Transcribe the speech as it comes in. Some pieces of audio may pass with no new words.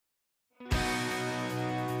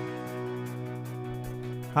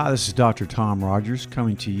Hi, this is Dr. Tom Rogers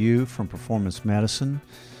coming to you from Performance Medicine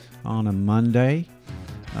on a Monday.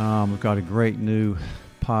 We've got a great new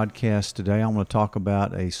podcast today. I'm going to talk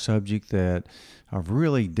about a subject that I've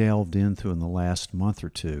really delved into in the last month or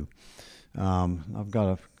two. I've got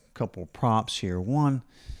a couple of props here. One,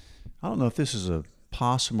 I don't know if this is a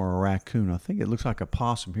possum or a raccoon. I think it looks like a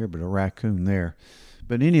possum here, but a raccoon there.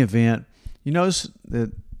 But in any event, you notice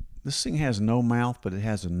that this thing has no mouth, but it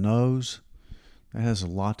has a nose. That has a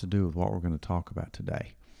lot to do with what we're going to talk about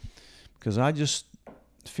today. Because I just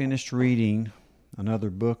finished reading another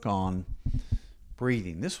book on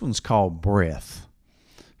breathing. This one's called Breath,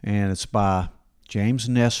 and it's by James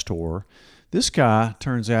Nestor. This guy,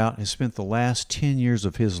 turns out, has spent the last 10 years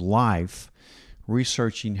of his life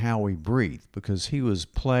researching how we breathe because he was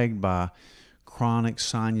plagued by chronic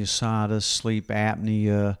sinusitis, sleep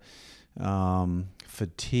apnea,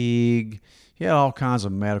 fatigue. He had all kinds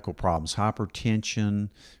of medical problems, hypertension,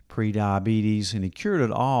 prediabetes, and he cured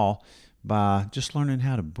it all by just learning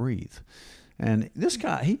how to breathe. And this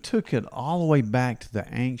guy, he took it all the way back to the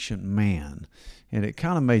ancient man, and it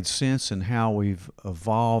kind of made sense in how we've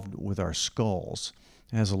evolved with our skulls.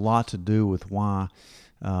 It has a lot to do with why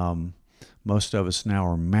most of us now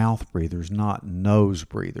are mouth breathers, not nose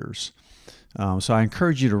breathers. So I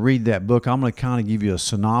encourage you to read that book. I'm going to kind of give you a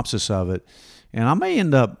synopsis of it, and I may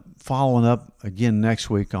end up following up again next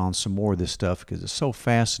week on some more of this stuff because it's so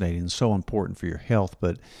fascinating and so important for your health.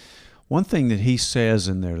 But one thing that he says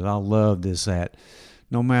in there that I loved is that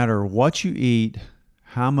no matter what you eat,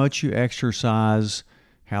 how much you exercise,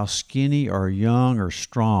 how skinny or young or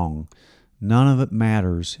strong, none of it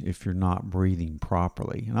matters if you're not breathing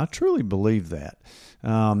properly. And I truly believe that.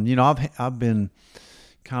 I've been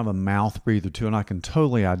kind of a mouth breather too, and I can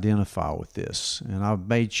totally identify with this. And I've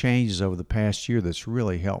made changes over the past year that's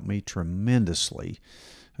really helped me tremendously.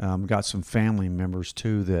 Got some family members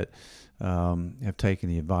too that have taken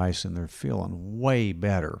the advice and they're feeling way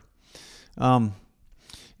better.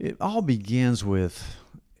 It all begins with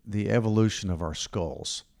the evolution of our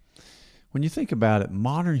skulls. When you think about it,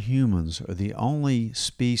 modern humans are the only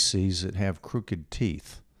species that have crooked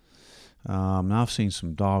teeth. Now I've seen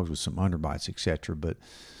some dogs with some underbites, etc., but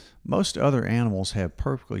most other animals have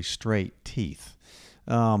perfectly straight teeth.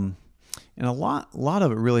 And a lot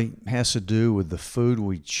of it really has to do with the food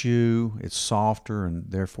we chew. It's softer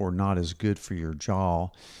and therefore not as good for your jaw.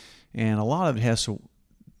 And a lot of it has to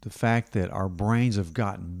the fact that our brains have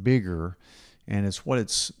gotten bigger, and it's what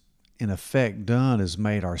it's in effect done is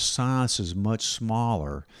made our sinuses much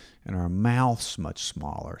smaller and our mouths much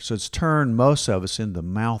smaller. So it's turned most of us into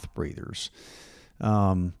mouth breathers.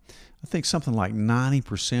 I think something like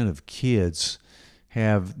 90% of kids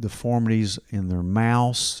have deformities in their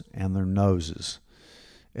mouths and their noses.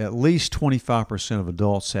 At least 25% of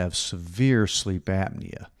adults have severe sleep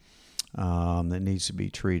apnea that needs to be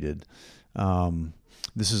treated.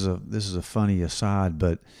 This is a funny aside,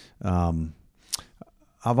 but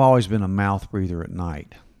I've always been a mouth breather at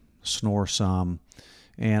night, snore some,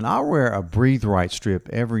 and I wear a Breathe Right strip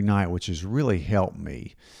every night, which has really helped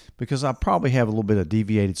me because I probably have a little bit of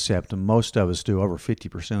deviated septum. Most of us do, over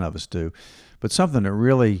 50% of us do. But something that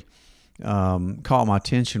really caught my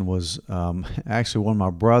attention was actually one of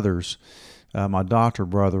my brothers, my doctor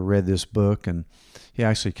brother, read this book, and he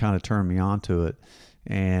actually kind of turned me on to it.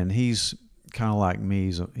 And he's kind of like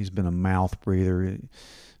me. He's been a mouth breather,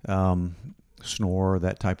 snorer,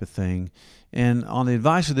 that type of thing. And on the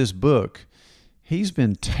advice of this book, he's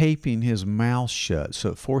been taping his mouth shut so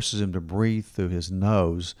it forces him to breathe through his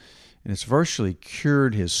nose, and it's virtually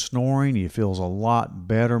cured his snoring. He feels a lot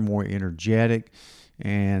better, more energetic,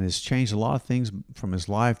 and it's changed a lot of things from his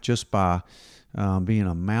life just by being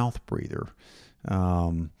a mouth breather.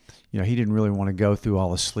 He didn't really want to go through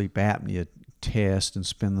all the sleep apnea test and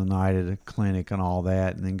spend the night at a clinic and all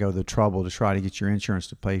that, and then go to the trouble to try to get your insurance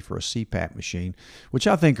to pay for a CPAP machine, which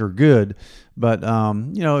I think are good. But,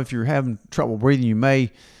 if you're having trouble breathing, you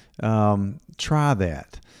may try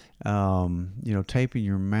that. Taping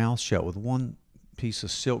your mouth shut with one piece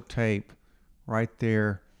of silk tape right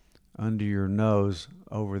there under your nose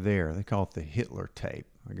over there. They call it the Hitler tape.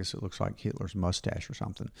 I guess it looks like Hitler's mustache or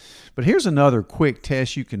something. But here's another quick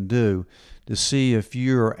test you can do to see if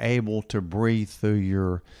you're able to breathe through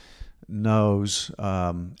your nose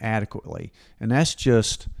adequately. And that's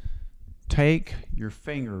just take your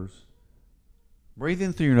fingers, breathe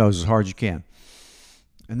in through your nose as hard as you can,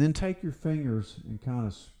 and then take your fingers and kind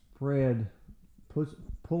of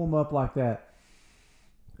pull them up like that,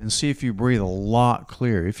 and see if you breathe a lot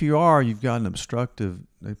clearer. If you are, you've got an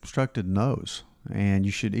obstructed nose. And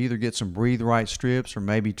you should either get some Breathe Right strips or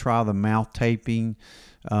maybe try the mouth taping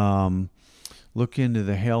look into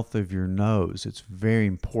the health of your nose. It's very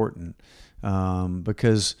important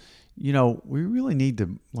because, we really need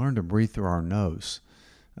to learn to breathe through our nose.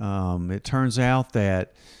 It turns out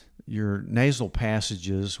that your nasal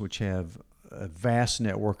passages, which have a vast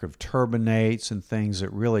network of turbinates and things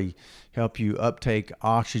that really help you uptake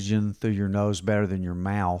oxygen through your nose better than your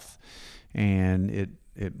mouth, and it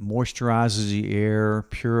moisturizes the air,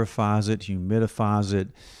 purifies it, humidifies it.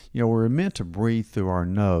 We're meant to breathe through our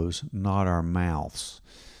nose, not our mouths.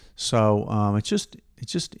 So it's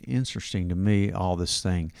just interesting to me, all this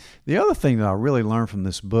thing. The other thing that I really learned from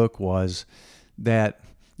this book was that,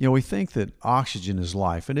 we think that oxygen is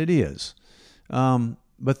life, and it is.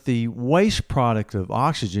 But the waste product of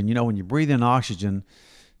oxygen, when you breathe in oxygen,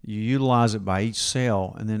 you utilize it by each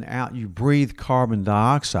cell, and then out you breathe carbon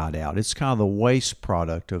dioxide out. It's kind of the waste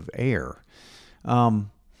product of air.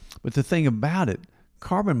 But the thing about it,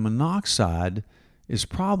 carbon monoxide is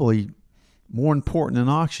probably more important than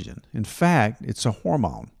oxygen. In fact, it's a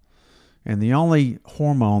hormone, and the only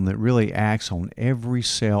hormone that really acts on every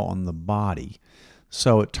cell on the body.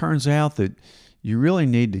 So it turns out that you really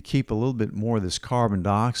need to keep a little bit more of this carbon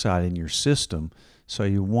dioxide in your system so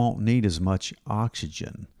you won't need as much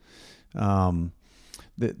oxygen.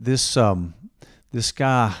 This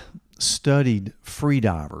guy studied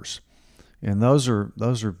freedivers, and those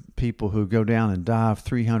are people who go down and dive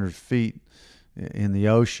 300 feet in the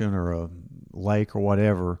ocean or a lake or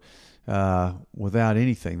whatever without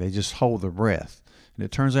anything. They just hold their breath. And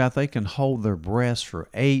it turns out they can hold their breaths for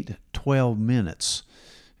 12 minutes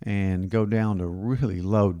and go down to really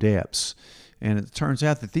low depths. And it turns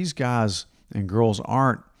out that these guys and girls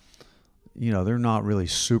aren't, they're not really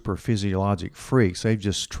super physiologic freaks. They've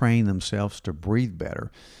just trained themselves to breathe better.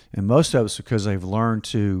 And most of it's because they've learned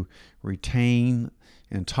to retain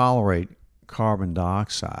and tolerate carbon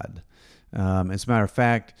dioxide. As a matter of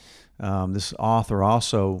fact, this author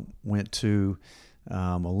also went to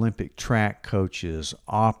Olympic track coaches,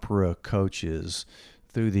 opera coaches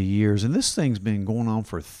through the years. And this thing's been going on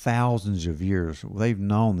for thousands of years. They've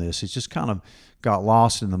known this. It's just kind of got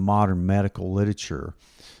lost in the modern medical literature.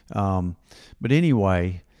 But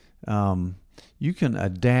anyway, you can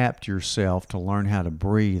adapt yourself to learn how to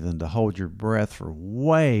breathe and to hold your breath for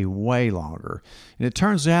way, way longer. And it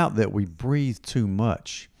turns out that we breathe too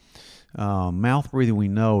much. Mouth breathing, we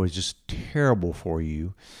know, is just terrible for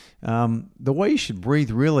you. The way you should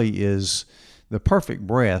breathe really is, the perfect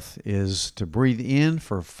breath is to breathe in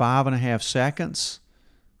for 5.5 seconds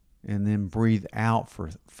and then breathe out for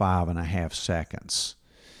 5.5 seconds.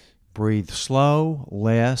 Breathe slow,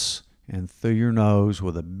 less, and through your nose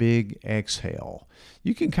with a big exhale.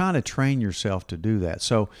 You can kind of train yourself to do that.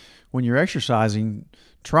 So when you're exercising,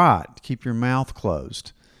 try it. Keep your mouth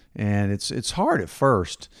closed. And it's hard at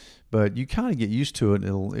first, but you kind of get used to it.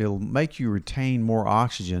 It'll make you retain more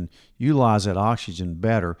oxygen, utilize that oxygen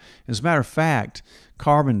better. As a matter of fact,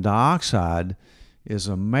 carbon dioxide is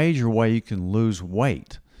a major way you can lose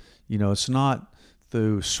weight. It's not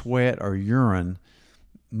through sweat or urine.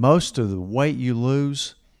 Most of the weight you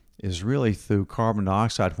lose is really through carbon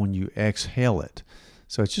dioxide when you exhale it.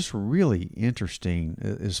 So it's just really interesting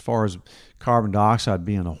as far as carbon dioxide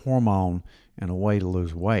being a hormone and a way to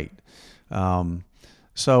lose weight.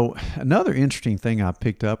 So another interesting thing I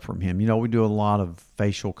picked up from him, we do a lot of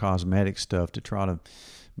facial cosmetic stuff to try to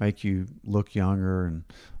make you look younger and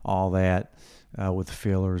all that with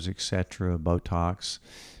fillers, etc., Botox.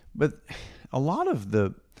 But a lot of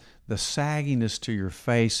the sagginess to your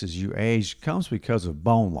face as you age comes because of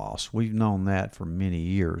bone loss. We've known that for many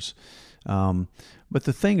years. But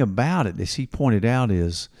the thing about it, as he pointed out,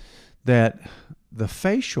 is that the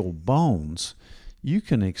facial bones, you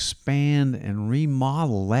can expand and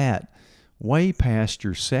remodel that way past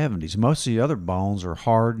your 70s. Most of the other bones are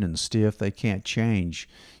hardened and stiff. They can't change,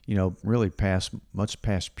 really much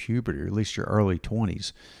past puberty, or at least your early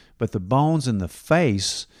 20s. But the bones in the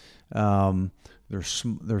face,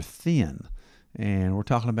 they're thin. And we're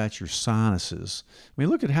talking about your sinuses. I mean,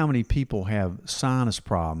 look at how many people have sinus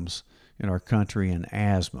problems in our country and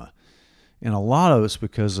asthma. And a lot of it's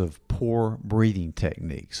because of poor breathing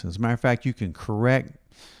techniques. As a matter of fact, you can correct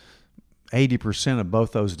 80% of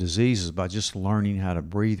both those diseases by just learning how to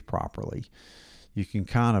breathe properly. You can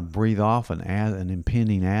kind of breathe off an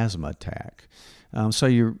impending asthma attack. So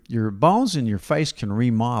your bones in your face can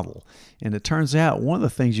remodel. And it turns out one of the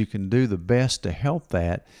things you can do the best to help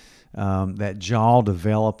that jaw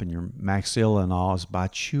develop in your maxilla and all is by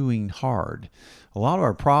chewing hard. A lot of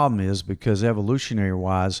our problem is because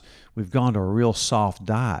evolutionary-wise, we've gone to a real soft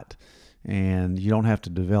diet. and you don't have to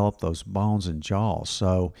develop those bones and jaws.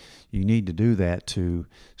 So you need to do that to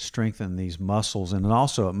strengthen these muscles, and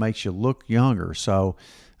also it makes you look younger. So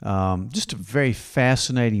just a very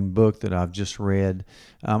fascinating book that I've just read.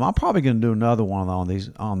 I'm probably going to do another one on these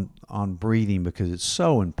on breathing, because it's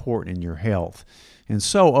so important in your health and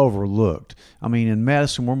so overlooked. I mean, in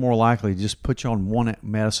medicine, we're more likely to just put you on one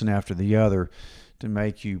medicine after the other to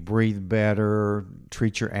make you breathe better,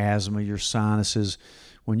 treat your asthma, your sinuses,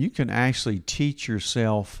 when you can actually teach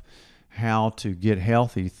yourself how to get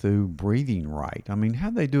healthy through breathing right. I mean,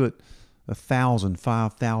 how'd they do it 1,000,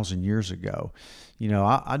 5,000 years ago? You know,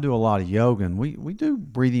 I do a lot of yoga, and we do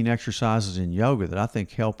breathing exercises in yoga that I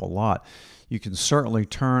think help a lot. You can certainly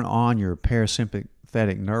turn on your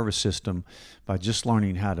parasympathetic nervous system by just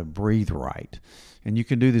learning how to breathe right. And you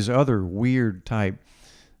can do these other weird type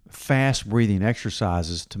fast breathing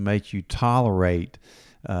exercises to make you tolerate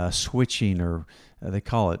switching, or they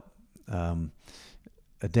call it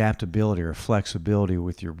adaptability or flexibility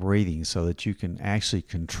with your breathing, so that you can actually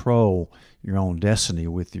control your own destiny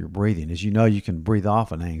with your breathing. As you know, you can breathe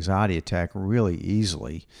off an anxiety attack really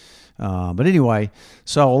easily. But anyway,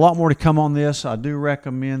 so a lot more to come on this. I do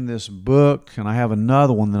recommend this book, and I have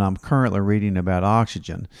another one that I'm currently reading about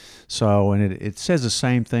oxygen. So, and it says the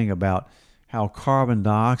same thing about how carbon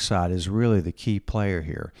dioxide is really the key player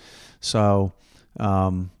here. So,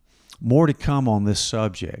 more to come on this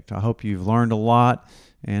subject. I hope you've learned a lot,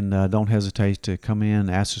 and don't hesitate to come in,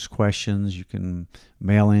 ask us questions. You can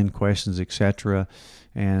mail in questions, etc.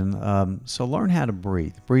 And so learn how to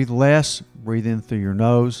breathe. Breathe less, breathe in through your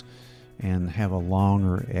nose, and have a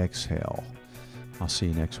longer exhale. I'll see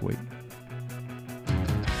you next week.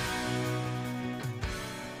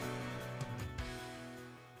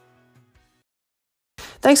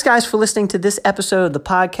 Thanks, guys, for listening to this episode of the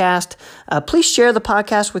podcast. Please share the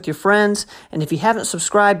podcast with your friends. And if you haven't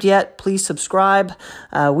subscribed yet, please subscribe.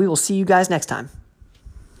 We will see you guys next time.